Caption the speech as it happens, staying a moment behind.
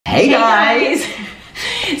Hey guys!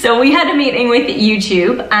 So we had a meeting with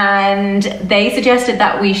YouTube and they suggested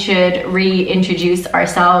that we should reintroduce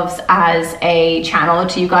ourselves as a channel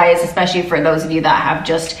to you guys, especially for those of you that have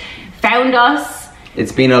just found us.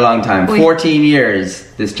 It's been a long time. 14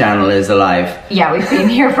 years this channel is alive. Yeah, we've been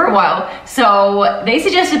here for a while. So they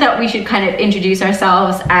suggested that we should kind of introduce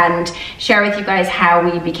ourselves and share with you guys how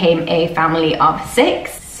we became a family of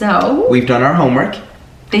 6. So we've done our homework.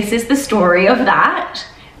 This is the story of that.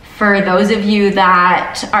 For those of you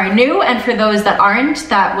that are new and for those that aren't,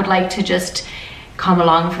 that would like to just come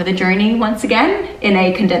along for the journey once again in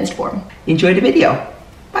a condensed form. Enjoy the video.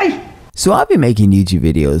 Bye. So I've been making YouTube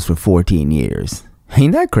videos for 14 years.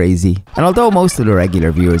 Ain't that crazy? And although most of the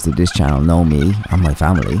regular viewers of this channel know me and my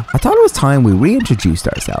family, I thought it was time we reintroduced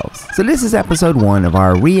ourselves. So this is episode 1 of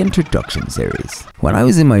our reintroduction series. When I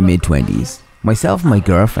was in my mid-20s, myself and my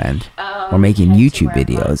girlfriend were making YouTube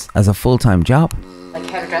videos as a full-time job. Like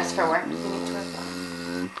how to dress for work.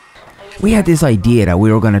 We had this idea that we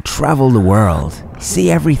were going to travel the world, see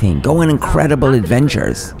everything, go on incredible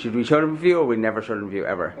adventures. Should we show them a view or we never show them a view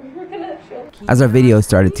ever? As our videos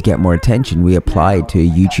started to get more attention, we applied to a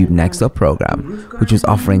YouTube Next Up program, which was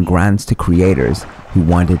offering grants to creators who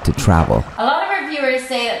wanted to travel. A lot of our viewers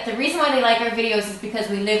say that the reason why they like our videos is because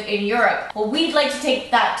we live in Europe. Well, we'd like to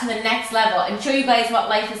take that to the next level and show you guys what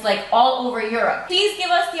life is like all over Europe. Please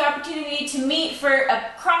give us the opportunity to meet for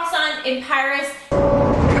a croissant in Paris.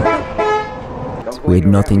 We had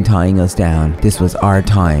nothing tying us down. This was our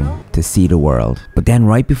time to see the world. But then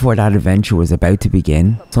right before that adventure was about to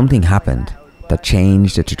begin, something happened that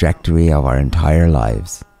changed the trajectory of our entire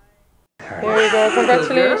lives. Here we go,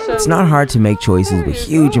 congratulations. It's not hard to make choices with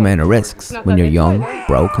huge amount of risks when you're young,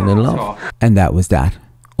 broke and in love. And that was that.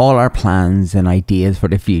 All our plans and ideas for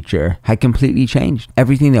the future had completely changed.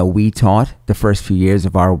 Everything that we thought the first few years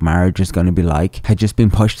of our marriage was going to be like had just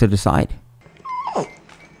been pushed to the side.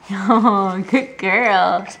 Oh, good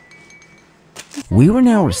girl. We were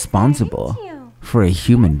now responsible for a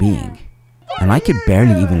human being. And I could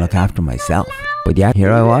barely even look after myself. But yeah,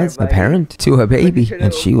 here I was, a parent to a baby,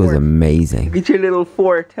 and she was amazing. Get your little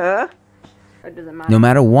fort, huh? No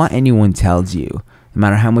matter what anyone tells you, no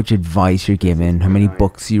matter how much advice you're given, how many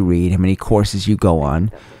books you read, how many courses you go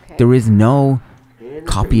on, there is no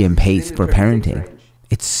copy and paste for parenting.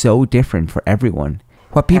 It's so different for everyone.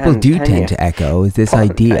 What people do tend to echo is this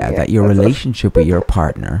idea that your relationship with your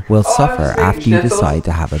partner will suffer after you decide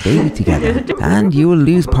to have a baby together, and you will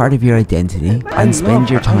lose part of your identity and spend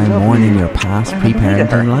your time mourning your past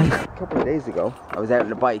pre-parenting life. A couple of days ago, I was out on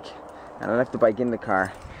the bike and I left the bike in the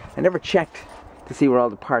car. I never checked to see where all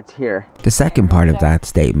the parts here. The second part of that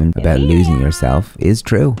statement about losing yourself is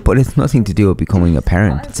true, but it's nothing to do with becoming a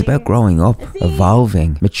parent. It's about growing up,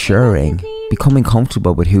 evolving, maturing, becoming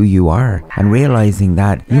comfortable with who you are, and realizing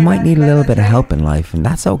that you might need a little bit of help in life, and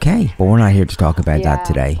that's okay. But we're not here to talk about that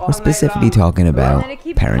today. We're specifically talking about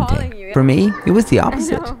parenting. For me, it was the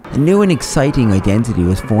opposite. A new and exciting identity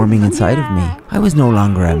was forming inside of me. I was no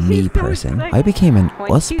longer a me person. I became an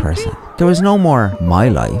us person. There was no more my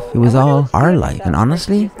life, it was all our life, and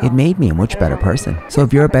honestly, it made me a much better person. So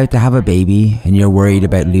if you're about to have a baby and you're worried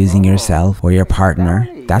about losing yourself or your partner,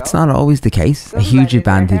 that's not always the case. A huge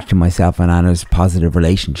advantage to myself and Anna's positive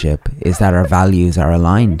relationship is that our values are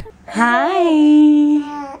aligned. Hi!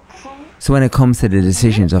 So when it comes to the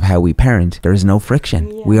decisions of how we parent, there is no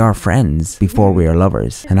friction. We are friends before we are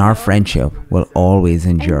lovers, and our friendship will always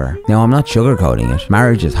endure. Now, I'm not sugarcoating it.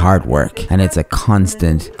 Marriage is hard work, and it's a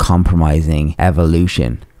constant compromising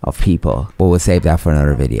evolution of people, but we'll save that for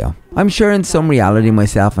another video. I'm sure in some reality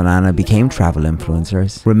myself and Anna became travel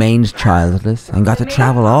influencers, remained childless, and got to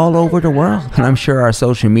travel all over the world. And I'm sure our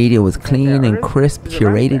social media was clean and crisp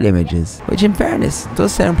curated images, which in fairness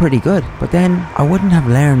does sound pretty good. But then I wouldn't have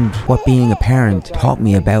learned what being a parent taught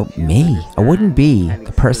me about me. I wouldn't be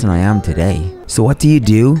the person I am today. So what do you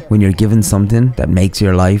do when you're given something that makes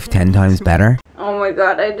your life 10 times better? Oh my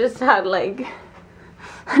god, I just had like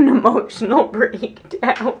an emotional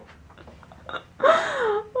breakdown.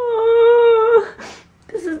 Oh,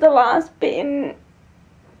 this is the last bit.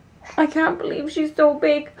 I can't believe she's so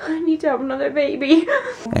big. I need to have another baby.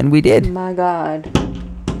 And we did. Oh my god.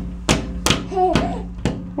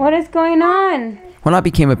 What is going on? When I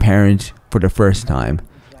became a parent for the first time,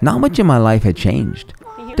 not much in my life had changed.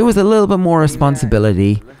 There was a little bit more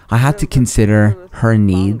responsibility. I had to consider her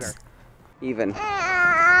needs. Even.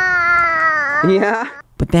 Yeah.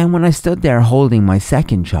 But then when I stood there holding my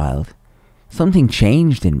second child, something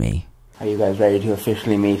changed in me. Are you guys ready to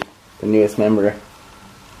officially meet the newest member?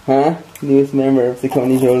 Huh? Newest member of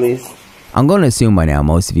SACCONEJOLYs. I'm going to assume by now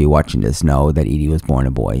most of you watching this know that Edie was born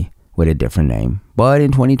a boy. with a different name. But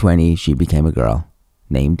in 2020, she became a girl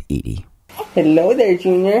named Edie. Hello there,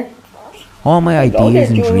 Junior. All my ideas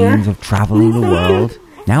and dreams of traveling the world,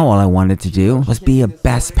 now all I wanted to do was be a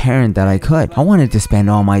best parent that I could. I wanted to spend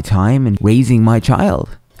all my time in raising my child.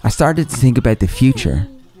 I started to think about the future.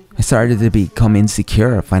 I started to become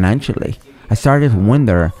insecure financially. I started to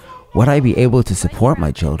wonder, would I be able to support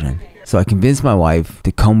my children? So I convinced my wife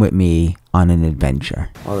to come with me on an adventure.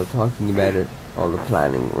 All the talking about it, all the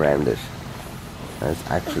planning around it, has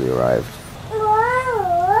actually arrived.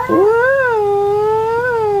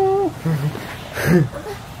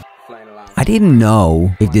 I didn't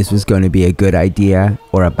know if this was going to be a good idea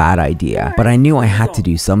or a bad idea, but I knew I had to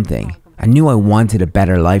do something. I knew I wanted a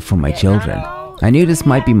better life for my children. I knew this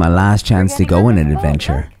might be my last chance to go on an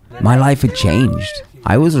adventure. My life had changed.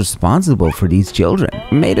 I was responsible for these children.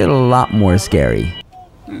 It made it a lot more scary.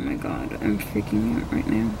 Oh my god, I'm freaking out right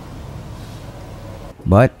now.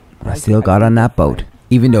 But I still got on that boat.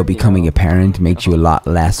 Even though becoming a parent makes you a lot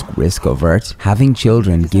less risk avert, having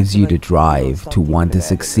children gives you the drive to want to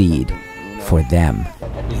succeed for them.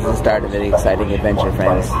 This is the start of an exciting adventure,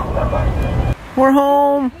 friends. We're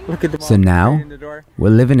home! Look at the So now, we're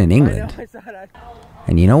living in England.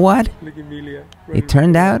 And you know what? Look, Emilia. It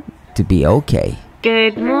turned out to be okay.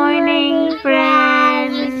 Good morning,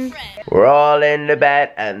 friends. We're all in the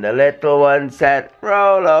bed and the little one said,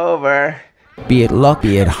 roll over. Be it luck,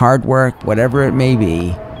 be it hard work, whatever it may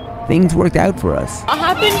be, things worked out for us. What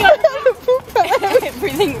happened?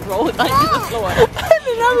 Everything rolled onto the floor.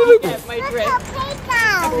 Get my drip.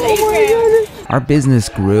 Our business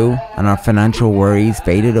grew and our financial worries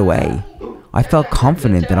faded away. I felt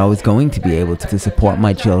confident that I was going to be able to support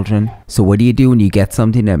my children. So what do you do when you get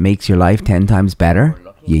something that makes your life 10 times better?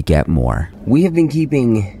 You get more. We have been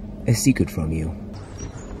keeping a secret from you.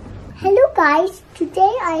 Hello guys, today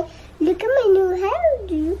I look at my new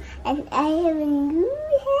hairdo and I have a new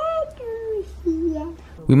hairdo here.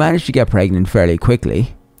 We managed to get pregnant fairly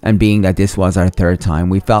quickly. And being that this was our third time,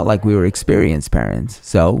 we felt like we were experienced parents.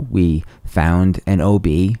 So we found an OB,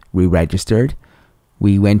 we registered.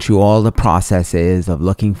 We went through all the processes of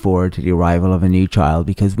looking forward to the arrival of a new child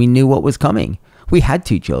because we knew what was coming. We had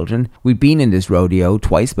 2 children. We'd been in this rodeo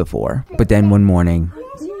twice before. But then one morning,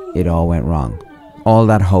 it all went wrong. All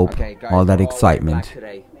that hope, all that excitement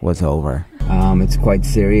was over. It's quite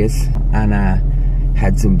serious. Anna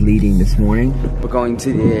had some bleeding this morning. We're going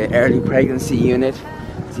to the early pregnancy unit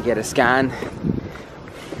to get a scan.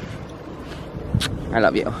 I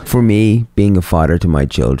love you. For me, being a father to my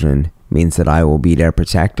children means that I will be their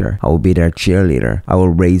protector. I will be their cheerleader. I will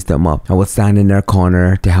raise them up. I will stand in their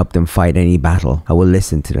corner to help them fight any battle. I will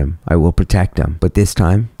listen to them. I will protect them. But this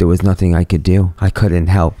time, there was nothing I could do. I couldn't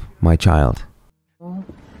help my child.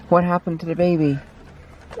 What happened to the baby?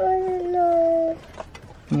 I don't know.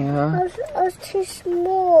 Yeah. I was too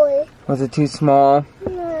small. Was it too small?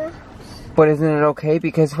 Yeah. But isn't it okay?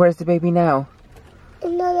 Because where's the baby now?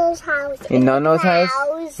 In Nono's house. In Nono's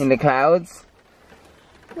house? In the clouds?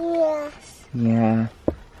 Yes. Yeah.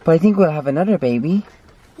 But I think we'll have another baby.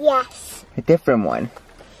 Yes. A different one.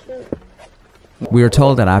 We were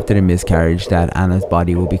told that after the miscarriage that Anna's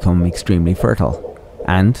body will become extremely fertile.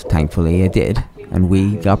 And thankfully it did. And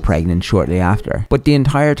we got pregnant shortly after. But the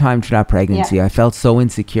entire time through that pregnancy, I felt so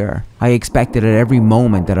insecure. I expected at every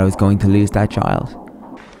moment that I was going to lose that child.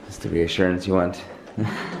 That's the reassurance you want.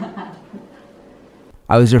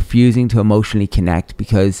 I was refusing to emotionally connect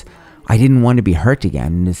because I didn't want to be hurt again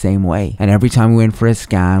in the same way. And every time we went for a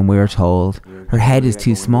scan, we were told, her head is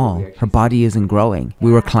too small, her body isn't growing.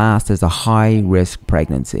 We were classed as a high-risk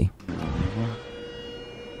pregnancy. The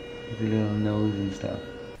little nose and stuff.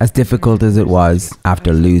 As difficult as it was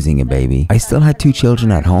after losing a baby, I still had 2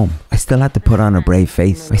 children at home. I still had to put on a brave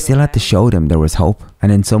face. I still had to show them there was hope.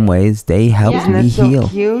 And in some ways, they helped me heal.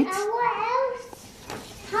 Cute? And what else?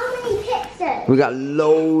 How many pictures? We got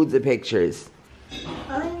loads of pictures.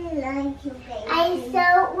 I like your baby. I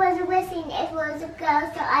so was wishing it was a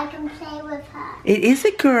girl so I can play with her. It is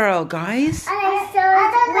a girl, guys. And I so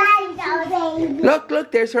like your baby.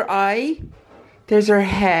 Look, there's her eye. There's her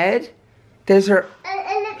head. There's her...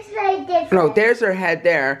 It looks very different. No, there's her head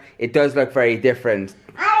there. It does look very different.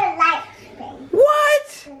 I like baby.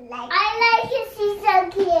 What? I like it. She's so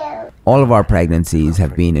cute. All of our pregnancies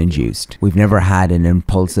have been induced. We've never had an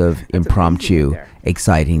impulsive, impromptu,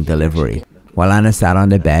 exciting delivery. While Anna sat on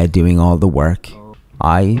the bed doing all the work,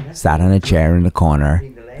 I sat on a chair in the corner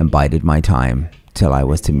and bided my time till I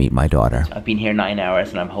was to meet my daughter. I've been here 9 hours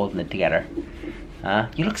and I'm holding it together.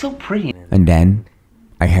 You look so pretty. And then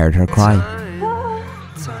I heard her cry.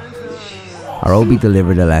 Our OB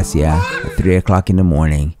delivered Emilia at 3 o'clock in the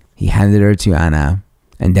morning. He handed her to Anna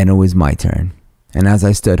And then it was my turn. And as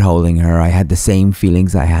I stood holding her, I had the same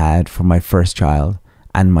feelings I had for my first child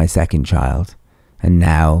and my second child, and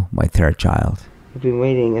now my third child. I've been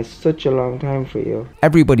waiting such a long time for you.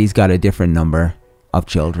 Everybody's got a different number of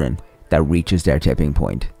children that reaches their tipping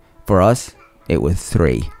point. For us, it was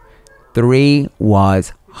 3. 3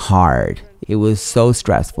 was hard. It was so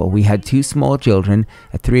stressful. We had 2 small children,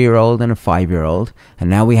 a 3-year-old and a 5-year-old, and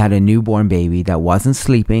now we had a newborn baby that wasn't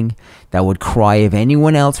sleeping, that would cry if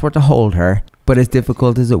anyone else were to hold her. But as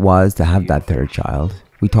difficult as it was to have that third child,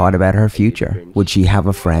 we thought about her future. Would she have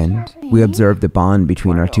a friend? We observed the bond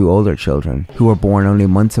between our 2 older children, who were born only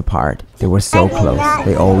months apart. They were so close.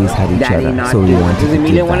 They always had each other, so we wanted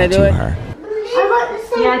to give that to her.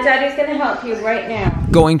 Yeah, Daddy's gonna help you right now.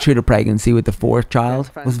 Going through the pregnancy with the 4th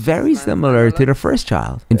child was very similar to the first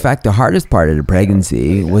child. In fact, the hardest part of the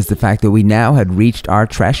pregnancy was the fact that we now had reached our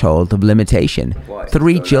threshold of limitation.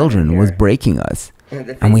 3 children was breaking us,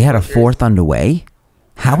 and we had a 4th on the way?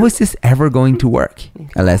 How was this ever going to work?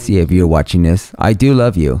 Alessia, if you're watching this, I do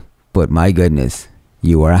love you, but my goodness,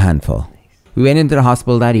 you are a handful. We went into the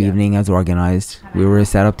hospital that evening as organised. We were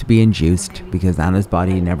set up to be induced because Anna's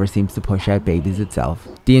body never seems to push out babies itself.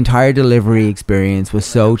 The entire delivery experience was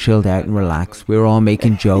so chilled out and relaxed. We were all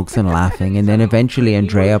making jokes and laughing, and then eventually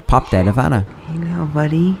Andrea popped out of Anna. Hey now,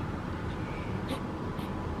 buddy.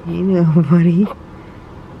 Hey now, buddy.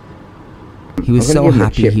 He was so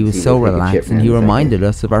happy, he was so relaxed, and he reminded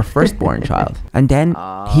us of our firstborn child. And then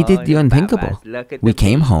he did the unthinkable. We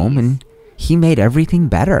came home and he made everything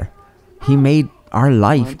better. He made our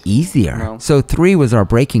life easier. So 3 was our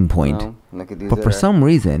breaking point. But for some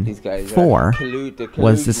reason, 4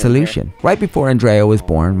 was the solution. Right before Andrea was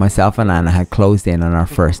born, myself and Anna had closed in on our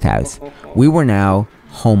first house. We were now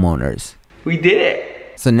homeowners. We did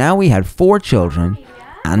it! So now we had 4 children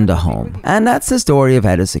and a home. And that's the story of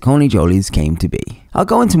how the SACCONEJOLYs came to be. I'll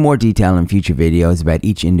go into more detail in future videos about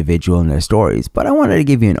each individual and their stories, but I wanted to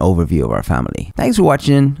give you an overview of our family. Thanks for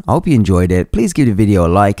watching. I hope you enjoyed it. Please give the video a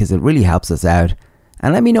like as it really helps us out.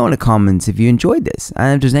 And let me know in the comments if you enjoyed this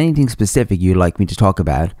and if there's anything specific you'd like me to talk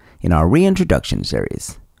about in our reintroduction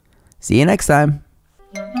series. See you next time.